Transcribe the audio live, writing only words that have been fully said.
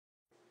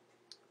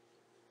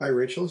Hi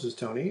Rachel, this is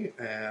Tony,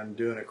 and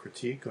doing a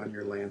critique on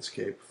your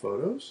landscape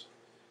photos.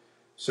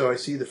 So I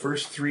see the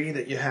first three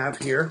that you have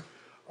here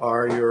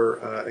are your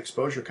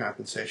exposure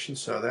compensation,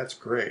 so that's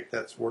great.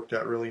 That's worked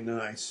out really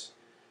nice.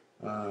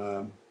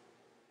 Um,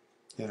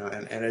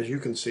 and as you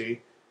can see,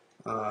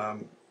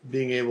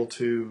 being able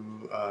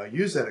to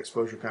use that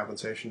exposure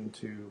compensation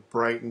to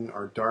brighten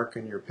or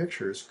darken your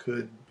pictures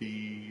could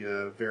be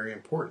very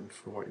important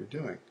for what you're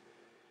doing.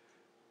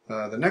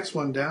 The next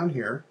one down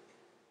here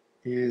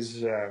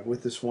is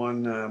with this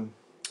one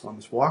on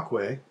this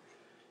walkway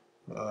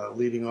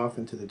leading off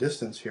into the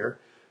distance here.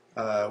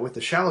 With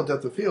the shallow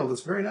depth of field,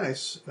 it's very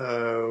nice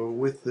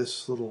with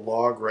this little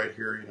log right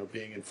here,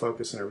 being in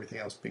focus and everything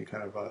else being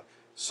kind of a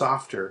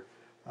softer,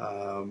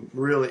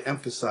 really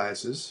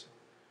emphasizes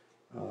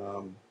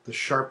the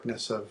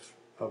sharpness of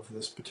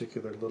this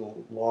particular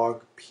little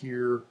log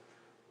pier,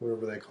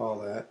 whatever they call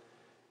that.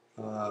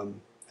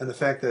 And the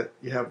fact that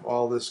you have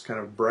all this kind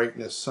of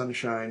brightness,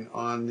 sunshine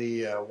on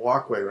the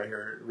walkway right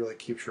here, it really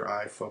keeps your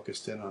eye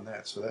focused in on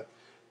that. So that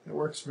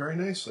works very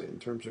nicely in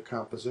terms of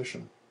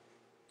composition.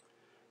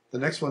 The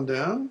next one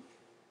down,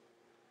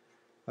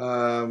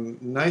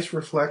 nice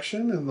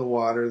reflection in the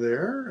water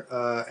there,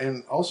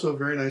 and also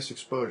very nice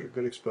exposure,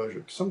 good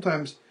exposure.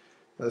 Sometimes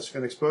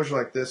an exposure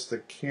like this, the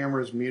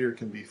camera's meter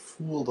can be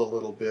fooled a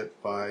little bit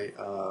by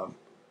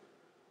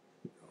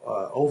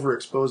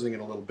overexposing it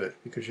a little bit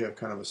because you have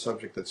kind of a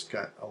subject that's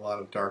got a lot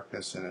of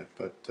darkness in it,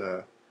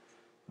 but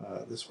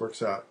this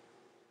works out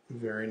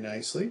very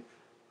nicely.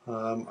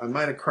 I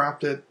might have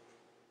cropped it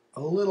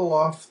a little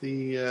off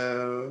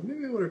the,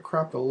 maybe I would have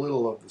cropped a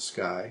little of the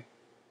sky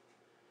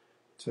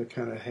to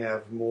kind of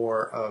have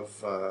more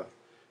of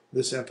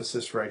this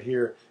emphasis right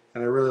here.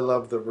 And I really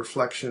love the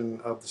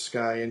reflection of the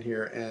sky in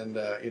here, and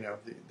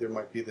there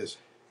might be this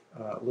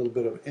little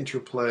bit of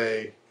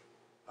interplay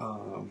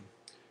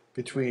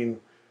between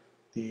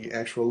the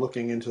actual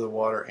looking into the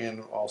water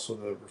and also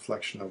the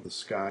reflection of the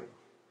sky.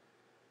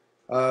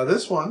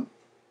 This one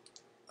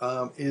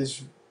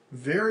is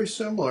very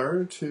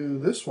similar to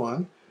this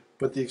one,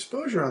 but the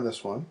exposure on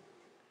this one,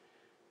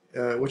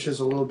 which is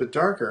a little bit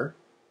darker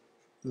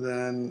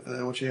than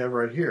what you have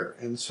right here.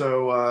 And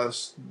so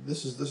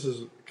this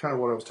is kind of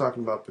what I was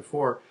talking about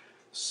before.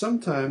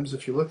 Sometimes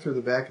if you look through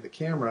the back of the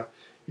camera,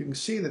 you can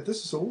see that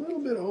this is a little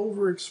bit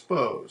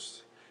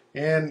overexposed.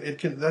 And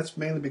that's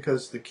mainly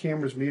because the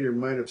camera's meter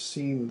might have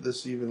seen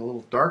this even a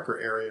little darker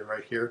area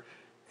right here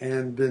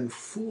and been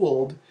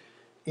fooled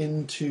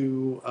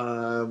into,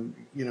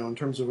 in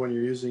terms of when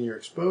you're using your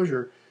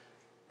exposure,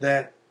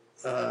 that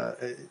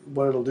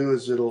what it'll do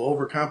is it'll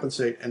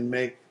overcompensate and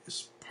make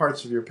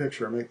parts of your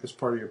picture, or make this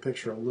part of your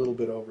picture a little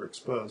bit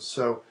overexposed.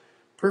 So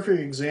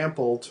perfect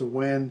example to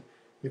when,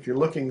 if you're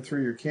looking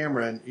through your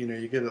camera and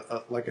you get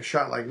like a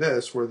shot like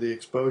this where the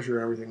exposure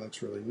and everything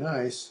looks really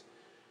nice,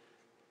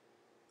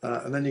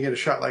 and then you get a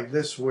shot like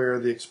this where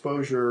the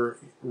exposure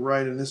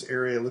right in this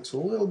area looks a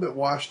little bit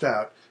washed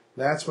out.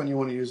 That's when you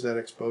want to use that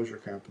exposure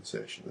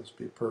compensation. This would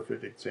be a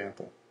perfect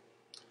example.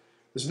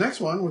 This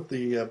next one with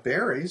the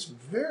berries,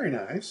 very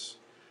nice.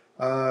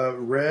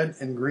 Red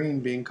and green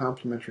being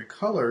complementary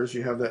colors,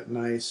 you have that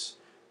nice,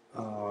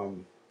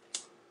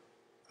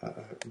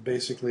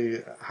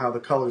 basically how the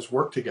colors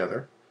work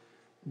together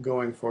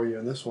going for you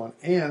in this one.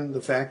 And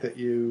the fact that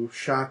you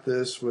shot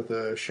this with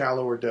a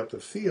shallower depth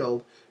of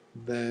field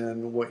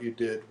than what you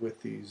did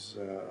with these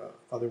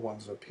other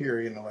ones up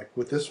here. Like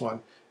with this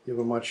one, you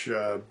have a much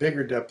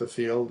bigger depth of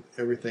field,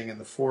 everything in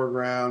the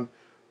foreground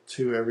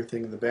to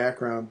everything in the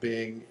background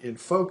being in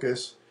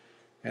focus.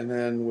 And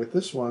then with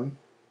this one,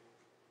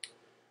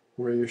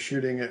 where you're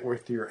shooting it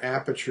with your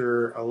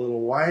aperture a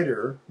little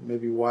wider,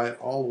 maybe wide,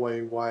 all the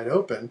way wide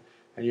open,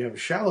 and you have a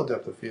shallow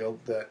depth of field,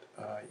 that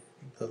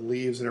the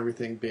leaves and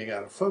everything being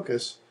out of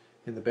focus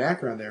in the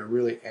background there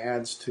really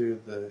adds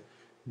to the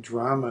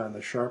drama and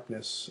the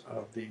sharpness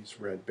of these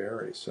red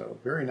berries. So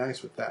very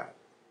nice with that.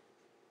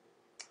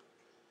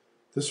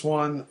 This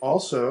one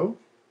also,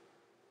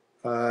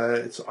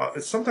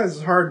 sometimes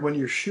it's hard when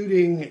you're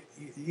shooting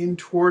in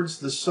towards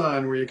the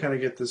sun, where you kind of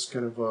get this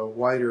kind of a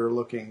wider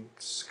looking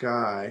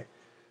sky.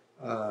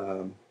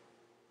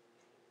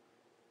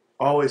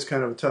 Always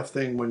kind of a tough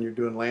thing when you're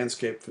doing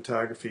landscape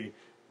photography.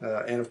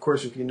 And of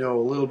course, if you know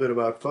a little bit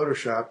about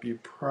Photoshop, you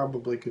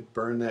probably could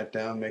burn that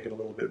down, make it a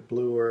little bit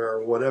bluer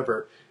or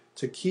whatever,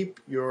 to keep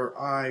your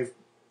eye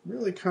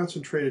really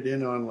concentrated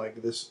in on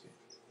like this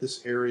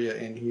area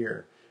in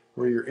here,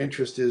 where your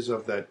interest is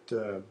of that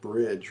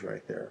bridge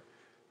right there.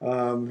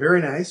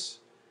 Very nice,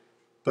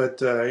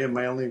 but yeah,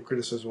 my only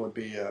criticism would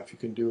be if you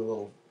can do a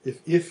little,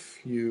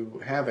 if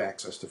you have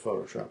access to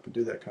Photoshop and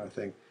do that kind of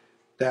thing,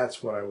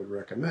 that's what I would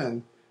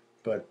recommend.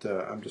 But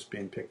I'm just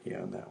being picky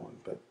on that one.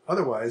 But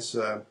otherwise,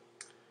 the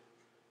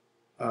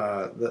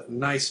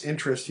nice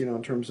interest,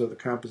 in terms of the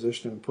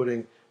composition and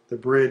putting the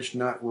bridge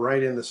not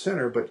right in the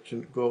center, but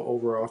can go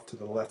over off to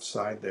the left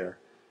side there,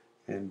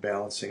 and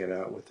balancing it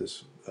out with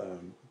this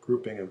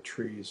grouping of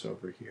trees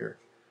over here.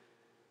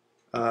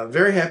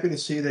 Very happy to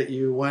see that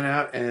you went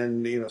out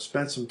and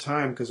spent some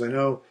time, because I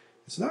know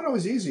it's not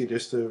always easy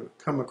just to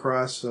come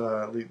across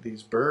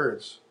these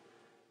birds,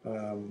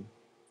 um,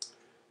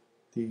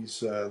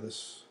 this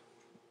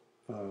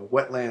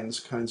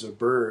wetlands kinds of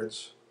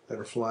birds that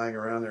are flying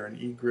around there, an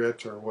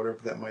egret or whatever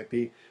that might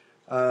be.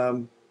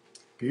 Um,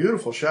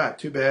 Beautiful shot.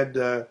 Too bad,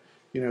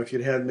 if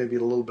you'd had maybe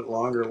a little bit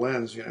longer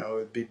lens,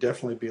 it'd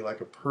definitely be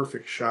like a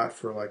perfect shot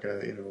for like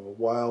a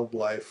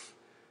wildlife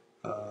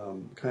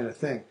kind of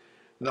thing.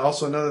 And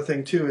also another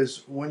thing too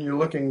is when you're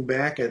looking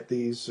back at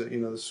these,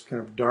 this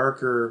kind of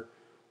darker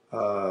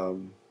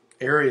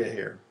area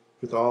here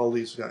with all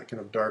these kind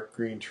of dark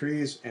green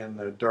trees and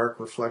the dark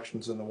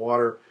reflections in the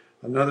water.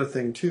 Another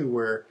thing too,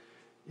 where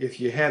if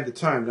you had the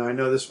time, now I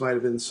know this might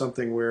have been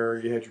something where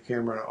you had your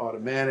camera on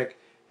automatic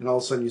and all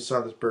of a sudden you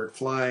saw this bird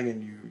flying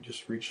and you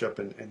just reached up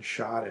and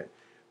shot it.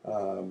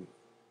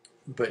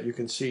 But you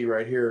can see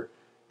right here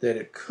that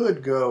it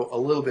could go a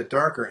little bit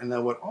darker, and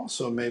that would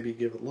also maybe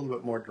give a little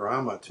bit more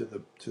drama to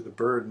the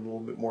bird and a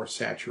little bit more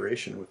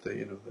saturation with the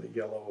the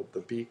yellow of the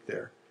beak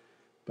there.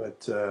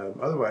 But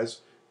otherwise,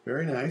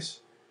 very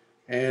nice.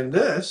 And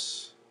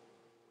this,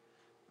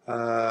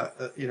 I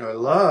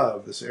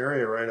love this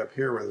area right up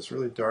here, where this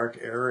really dark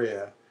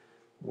area,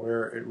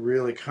 where it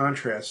really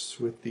contrasts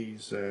with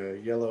these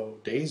yellow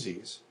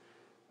daisies.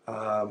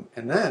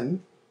 And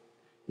then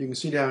you can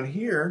see down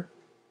here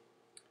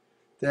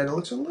that it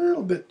looks a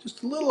little bit,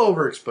 just a little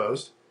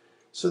overexposed,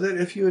 so that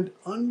if you had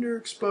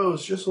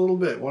underexposed just a little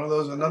bit,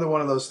 another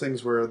one of those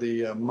things where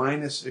the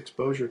minus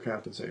exposure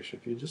compensation,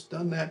 if you had just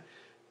done that,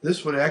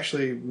 this would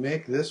actually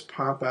make this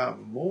pop out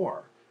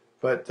more.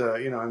 But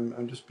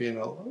I'm just being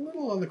a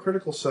little on the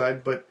critical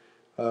side, but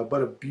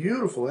a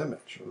beautiful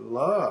image.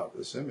 Love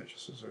this image.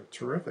 This is a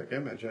terrific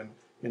image, and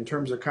in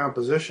terms of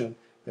composition,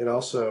 you've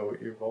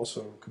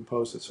also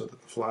composed it so that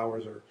the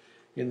flowers are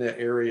in that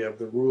area of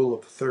the rule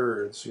of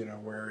thirds,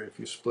 where if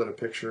you split a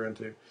picture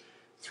into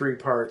 3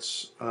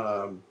 parts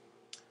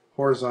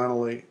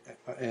horizontally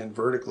and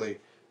vertically,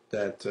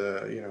 that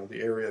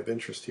the area of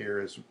interest here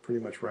is pretty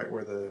much right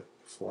where the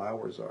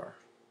flowers are.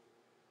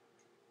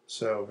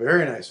 So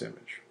very nice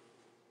image.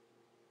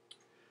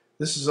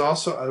 This is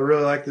also, I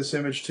really like this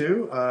image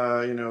too.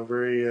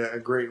 Very a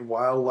great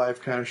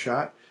wildlife kind of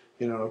shot.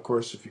 Of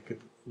course, if you could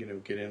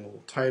get in a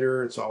little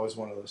tighter, it's always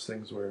one of those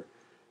things where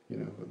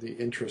the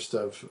interest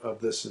of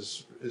this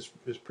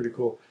is pretty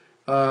cool.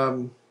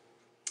 I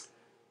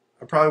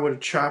probably would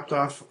have chopped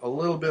off a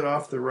little bit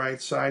off the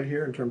right side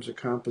here in terms of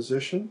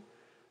composition,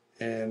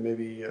 and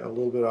maybe a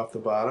little bit off the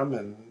bottom,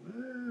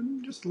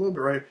 and just a little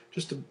bit right,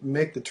 just to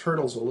make the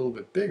turtles a little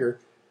bit bigger.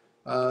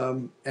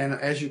 And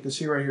as you can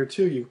see right here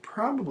too, you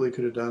probably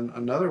could have done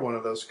another one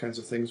of those kinds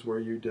of things where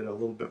you did a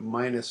little bit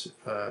minus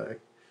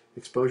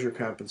exposure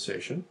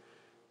compensation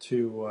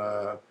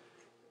to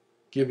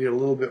give you a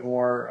little bit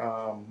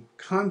more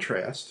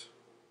contrast.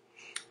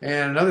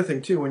 And another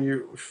thing too, when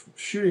you're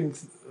shooting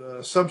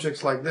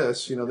subjects like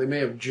this, they may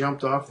have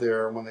jumped off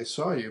there when they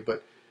saw you,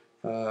 but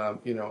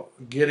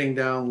getting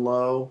down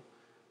low,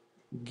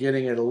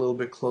 getting it a little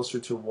bit closer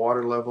to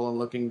water level and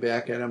looking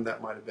back at them, that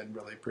might have been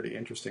really pretty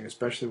interesting,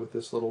 especially with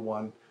this little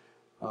one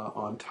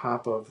on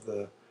top of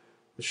the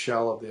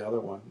shell of the other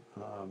one.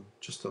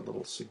 Just a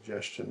little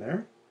suggestion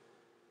there.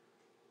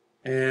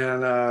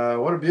 And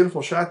what a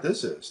beautiful shot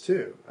this is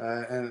too.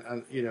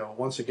 And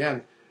once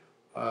again,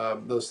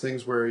 those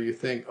things where you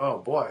think, oh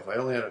boy, if I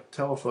only had a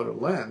telephoto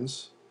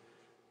lens,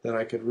 that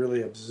I could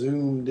really have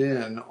zoomed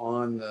in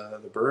on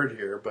the bird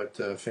here. But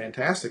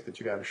fantastic that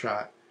you got a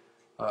shot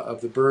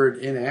of the bird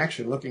in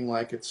action, looking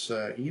like it's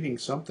eating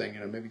something,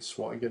 maybe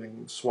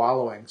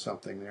swallowing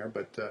something there.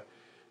 But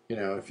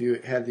if you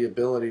had the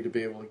ability to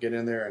be able to get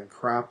in there and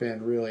crop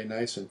in really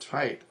nice and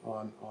tight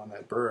on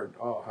that bird,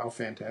 oh, how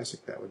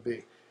fantastic that would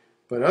be.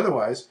 But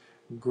otherwise,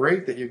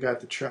 great that you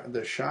got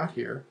the shot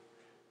here.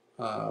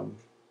 And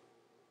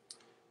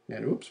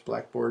oops,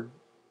 Blackboard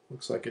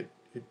looks like it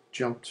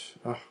jumped.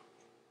 Oh.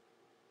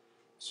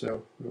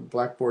 So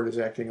Blackboard is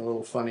acting a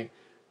little funny.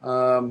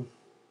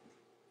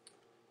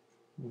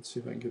 Let's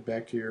see if I can get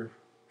back to your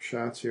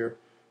shots here.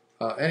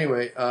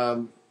 Anyway,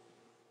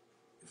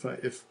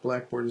 if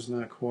Blackboard is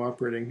not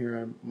cooperating here,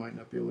 I might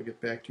not be able to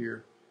get back to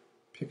your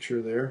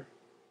picture there.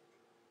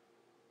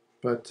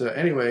 But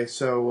anyway,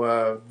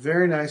 so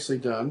very nicely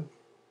done.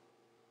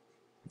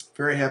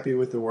 Very happy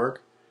with the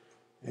work.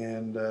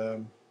 And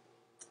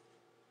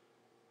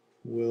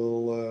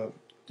we'll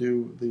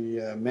do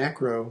the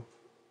macro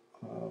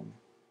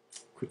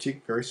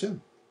critique very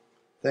soon.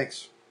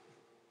 Thanks.